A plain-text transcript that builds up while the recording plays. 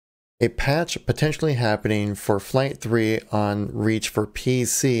A patch potentially happening for Flight 3 on Reach for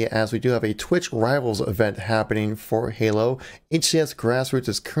PC, as we do have a Twitch Rivals event happening for Halo. HCS Grassroots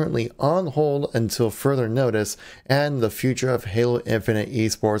is currently on hold until further notice, and the future of Halo Infinite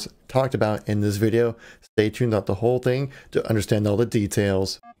Esports talked about in this video. Stay tuned throughout the whole thing to understand all the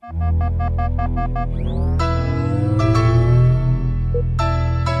details.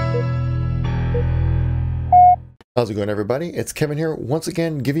 How's it going, everybody? It's Kevin here, once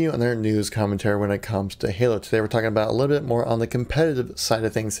again giving you another news commentary when it comes to Halo. Today we're talking about a little bit more on the competitive side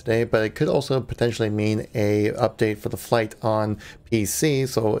of things today, but it could also potentially mean a update for the flight on PC.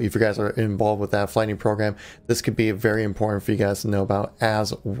 So if you guys are involved with that flighting program, this could be very important for you guys to know about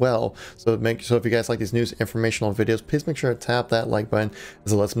as well. So if you guys like these news informational videos, please make sure to tap that like button,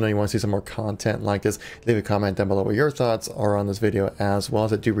 as it lets me know you want to see some more content like this. Leave a comment down below what your thoughts are on this video, as well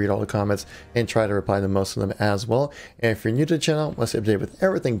as I do read all the comments and try to reply to most of them as well. And if you're new to the channel, let's update with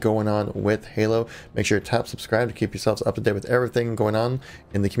everything going on with Halo. Make sure to tap subscribe to keep yourselves up to date with everything going on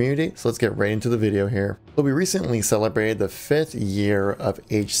in the community. So let's get right into the video here. So we recently celebrated the 5th year of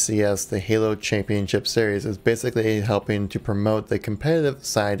HCS, the Halo Championship Series. Is basically helping to promote the competitive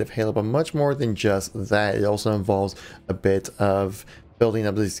side of Halo, but much more than just that. It also involves a bit of building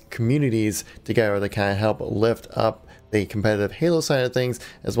up these communities together that kind of help lift up the competitive Halo side of things,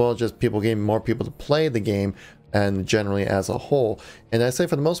 as well as just getting more people to play the game and generally as a whole. And I say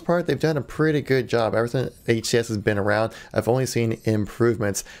for the most part, they've done a pretty good job. Ever since HCS has been around, I've only seen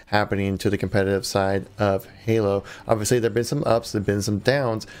improvements happening to the competitive side of Halo. Obviously, there have been some ups, there have been some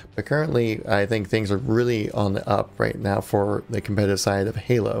downs, but currently I think things are really on the up right now for the competitive side of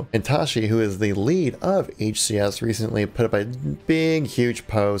Halo. And Tashi, who is the lead of HCS, recently put up a big, huge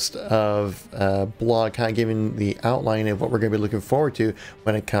post of a blog kind of giving the outline of what we're going to be looking forward to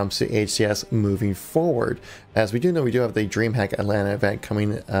when it comes to HCS moving forward. As we do know, we do have the DreamHack Atlanta event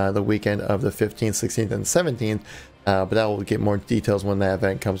coming the weekend of the 15th, 16th, and 17th, but that will get more details when that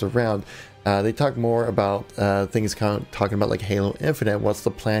event comes around. They talk more about things talking about like Halo Infinite. What's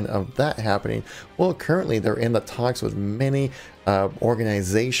the plan of that happening? Well, currently they're in the talks with many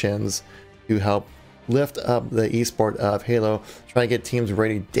organizations to help lift up the esport of Halo, try to get teams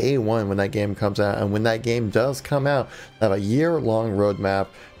ready day one when that game comes out. And when that game does come out, they have a year-long roadmap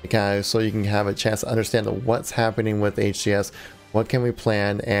so you can have a chance to understand what's happening with HCS, what can we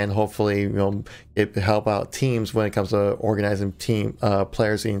plan, and hopefully, help out teams when it comes to organizing team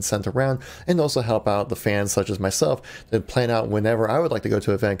players being sent around, and also help out the fans such as myself to plan out whenever I would like to go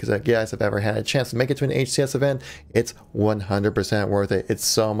to an event. Because if you guys have ever had a chance to make it to an HCS event, it's 100% worth it. It's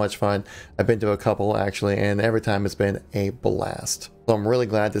so much fun. I've been to a couple actually, and every time it's been a blast. So I'm really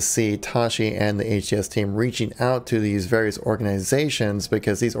glad to see Tashi and the HCS team reaching out to these various organizations,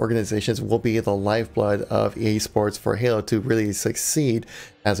 because these organizations will be the lifeblood of esports for Halo to really succeed,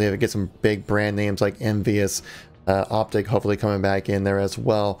 as they get some big brand names like Envious, Optic hopefully coming back in there as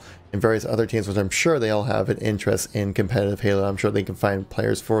well, and various other teams, which I'm sure they all have an interest in competitive Halo. I'm sure they can find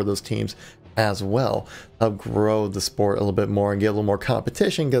players for those teams as well, help grow the sport a little bit more and get a little more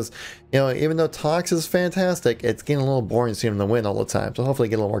competition, because even though Tox is fantastic, it's getting a little boring seeing them win all the time. So hopefully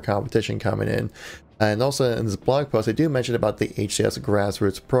get a little more competition coming in. And also in this blog post, I do mention about the HCS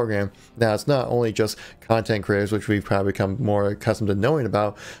Grassroots program. Now, it's not only just content creators, which we've probably become more accustomed to knowing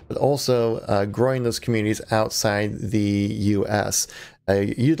about, but also growing those communities outside the US.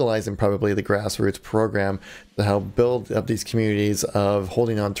 Utilizing probably the Grassroots program to help build up these communities of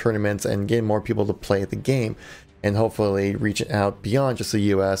holding on tournaments and getting more people to play the game, and hopefully reaching out beyond just the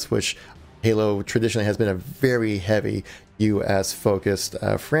US, which Halo traditionally has been a very heavy US focused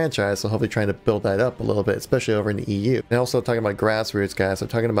franchise. So hopefully trying to build that up a little bit, especially over in the EU. And also talking about Grassroots, guys, I'm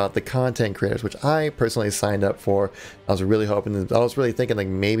talking about the content creators, which I personally signed up for. I was really thinking like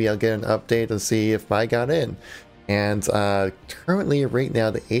maybe I'll get an update and see if I got in. And currently, right now,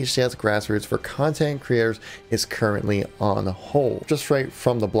 the HCS Grassroots for content creators is currently on hold. Just right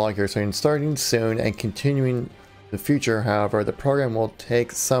from the blog here, saying starting soon and continuing in the future. However, the program will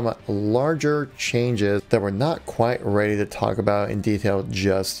take some larger changes that we're not quite ready to talk about in detail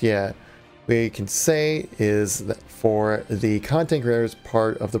just yet. What we can say is that for the content creators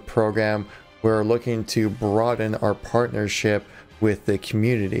part of the program, we're looking to broaden our partnership with the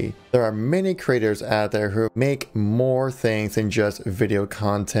community. There are many creators out there who make more things than just video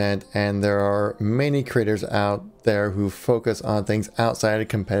content, and there are many creators out there who focus on things outside of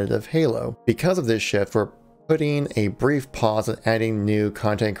competitive Halo. Because of this shift, we're putting a brief pause on adding new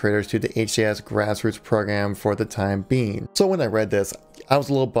content creators to the HCS Grassroots program for the time being. So when I read this, I was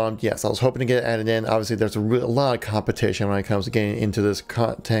a little bummed. Yes, I was hoping to get it added in. Obviously, there's a lot of competition when it comes to getting into this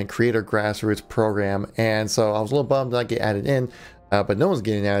content creator Grassroots program, and so I was a little bummed not get added in. but no one's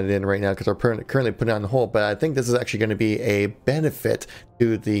getting added in right now because we're currently putting it on hold. But I think this is actually going to be a benefit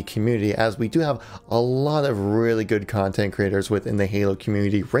to the community, as we do have a lot of really good content creators within the Halo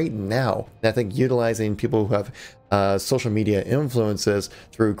community right now. And I think utilizing people who have social media influences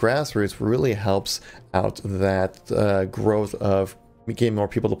through Grassroots really helps out that growth of getting more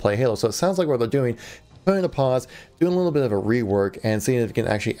people to play Halo. So it sounds like what they're doing, putting a pause, doing a little bit of a rework, and seeing if we can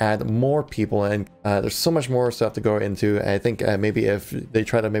actually add more people. And there's so much more stuff to go into. I think maybe if they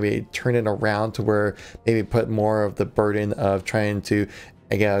try to maybe turn it around to where maybe put more of the burden of trying to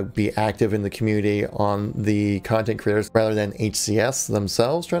be active in the community on the content creators rather than HCS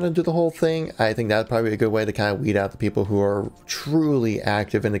themselves trying to do the whole thing, I think that's probably a good way to kind of weed out the people who are truly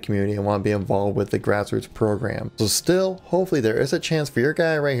active in the community and want to be involved with the Grassroots program. So still, hopefully there is a chance for your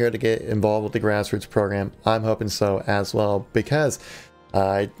guy right here to get involved with the Grassroots program. I'm hoping so as well, because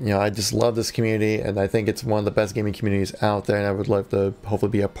I just love this community, and I think it's one of the best gaming communities out there, and I would love to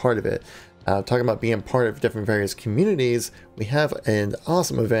hopefully be a part of it. Talking about being part of different various communities, we have an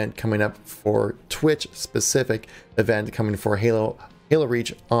awesome event coming up for Twitch specific event coming for Halo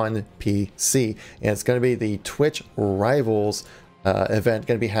Reach on PC, and it's going to be the Twitch Rivals event,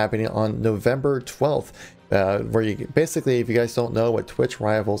 going to be happening on November 12th. Where you basically, if you guys don't know what Twitch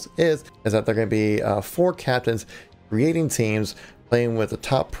Rivals is that they're going to be 4 captains creating teams, playing with the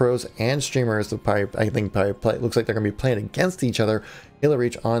top pros and streamers. Looks like they're going to be playing against each other. Halo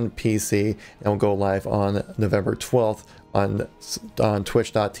Reach on PC, and will go live on November 12th on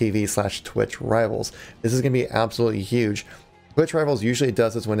twitch.tv/Twitch Rivals. This is going to be absolutely huge. Twitch Rivals usually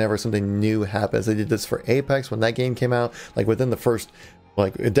does this whenever something new happens. They did this for Apex when that game came out, like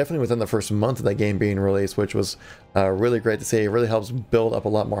definitely within the first month of that game being released, which was really great to see. It really helps build up a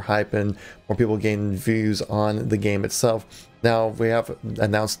lot more hype and more people gain views on the game itself. Now we have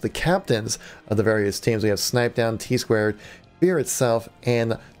announced the captains of the various teams. We have Snipedown, T-Squared, Fear itself,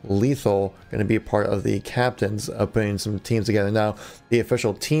 and Lethal going to be a part of the captains of putting some teams together. Now, the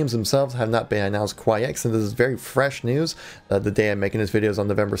official teams themselves have not been announced quite yet, since this is very fresh news. The day I'm making this video is on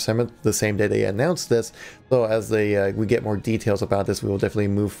November 7th, the same day they announced this. So as we get more details about this, we will definitely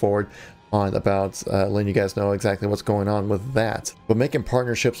move forward on about letting you guys know exactly what's going on with that. But making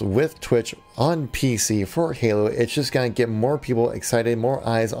partnerships with Twitch on PC for Halo, it's just gonna get more people excited, more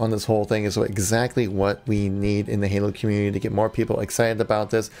eyes on this whole thing. Is exactly what we need in the Halo community to get more people excited about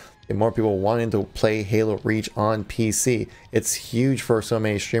this, get more people wanting to play Halo Reach on PC. It's huge for so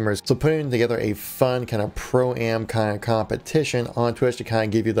many streamers. So putting together a fun kind of pro-am kind of competition on Twitch to kind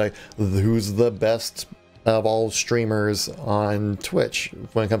of give you like who's the best of all streamers on Twitch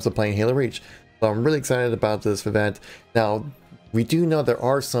when it comes to playing Halo Reach. So I'm really excited about this event. Now, we do know there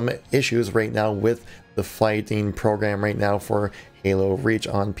are some issues right now with the flighting program right now for Halo Reach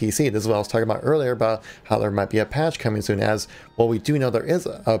on PC. This is what I was talking about earlier about how there might be a patch coming soon. As well, we do know there is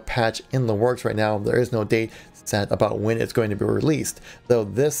a patch in the works right now. There is no date set about when it's going to be released, though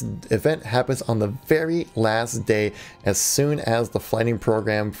this event happens on the very last day as soon as the flighting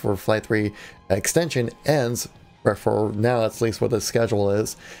program for Flight 3 extension ends. For now, that's at least what the schedule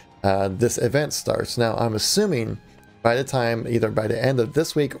is. This event starts. Now, I'm assuming by the time, either by the end of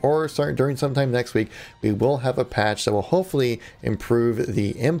this week or start during sometime next week, we will have a patch that will hopefully improve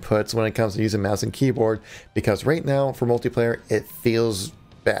the inputs when it comes to using mouse and keyboard, because right now for multiplayer it feels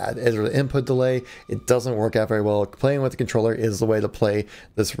bad. As an input delay, it doesn't work out very well. Playing with the controller is the way to play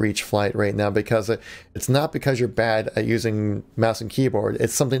this Reach flight right now, because it's not because you're bad at using mouse and keyboard,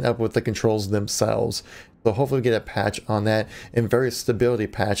 it's something up with the controls themselves. So hopefully we get a patch on that, and various stability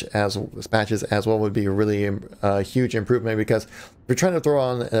patches as well would be a really huge improvement, because if you're trying to throw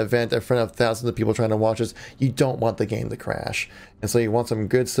on an event in front of thousands of people trying to watch this, you don't want the game to crash. And so you want some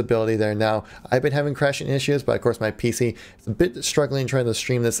good stability there. Now, I've been having crashing issues, but of course my PC is a bit struggling trying to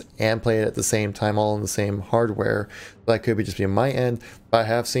stream this and play it at the same time, all in the same hardware. So that could be just be on my end, but I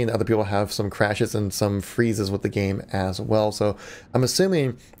have seen other people have some crashes and some freezes with the game as well. So I'm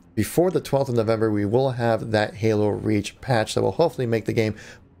assuming before the 12th of November, we will have that Halo Reach patch that will hopefully make the game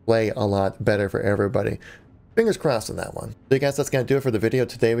play a lot better for everybody. Fingers crossed on that one. So guys, that's going to do it for the video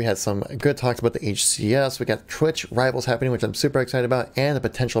today. We had some good talks about the HCS. We got Twitch Rivals happening, which I'm super excited about, and a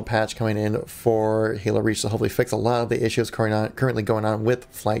potential patch coming in for Halo Reach to hopefully fix a lot of the issues currently going on with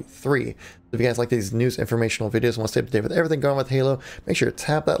Flight 3. If you guys like these news informational videos and want to stay up to date with everything going on with Halo, make sure to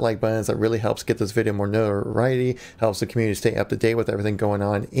tap that like button, as that really helps get this video more notoriety, helps the community stay up to date with everything going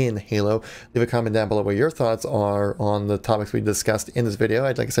on in Halo. Leave a comment down below what your thoughts are on the topics we discussed in this video.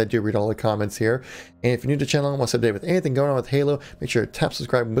 Like I said, I do read all the comments here. And if you're new to the channel and want to stay up to date with anything going on with Halo, make sure to tap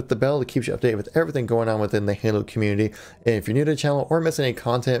subscribe with the bell to keep you updated with everything going on within the Halo community. And if you're new to the channel or missing any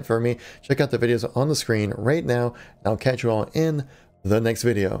content from me, check out the videos on the screen right now. And I'll catch you all in the next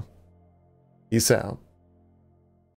video. Peace out.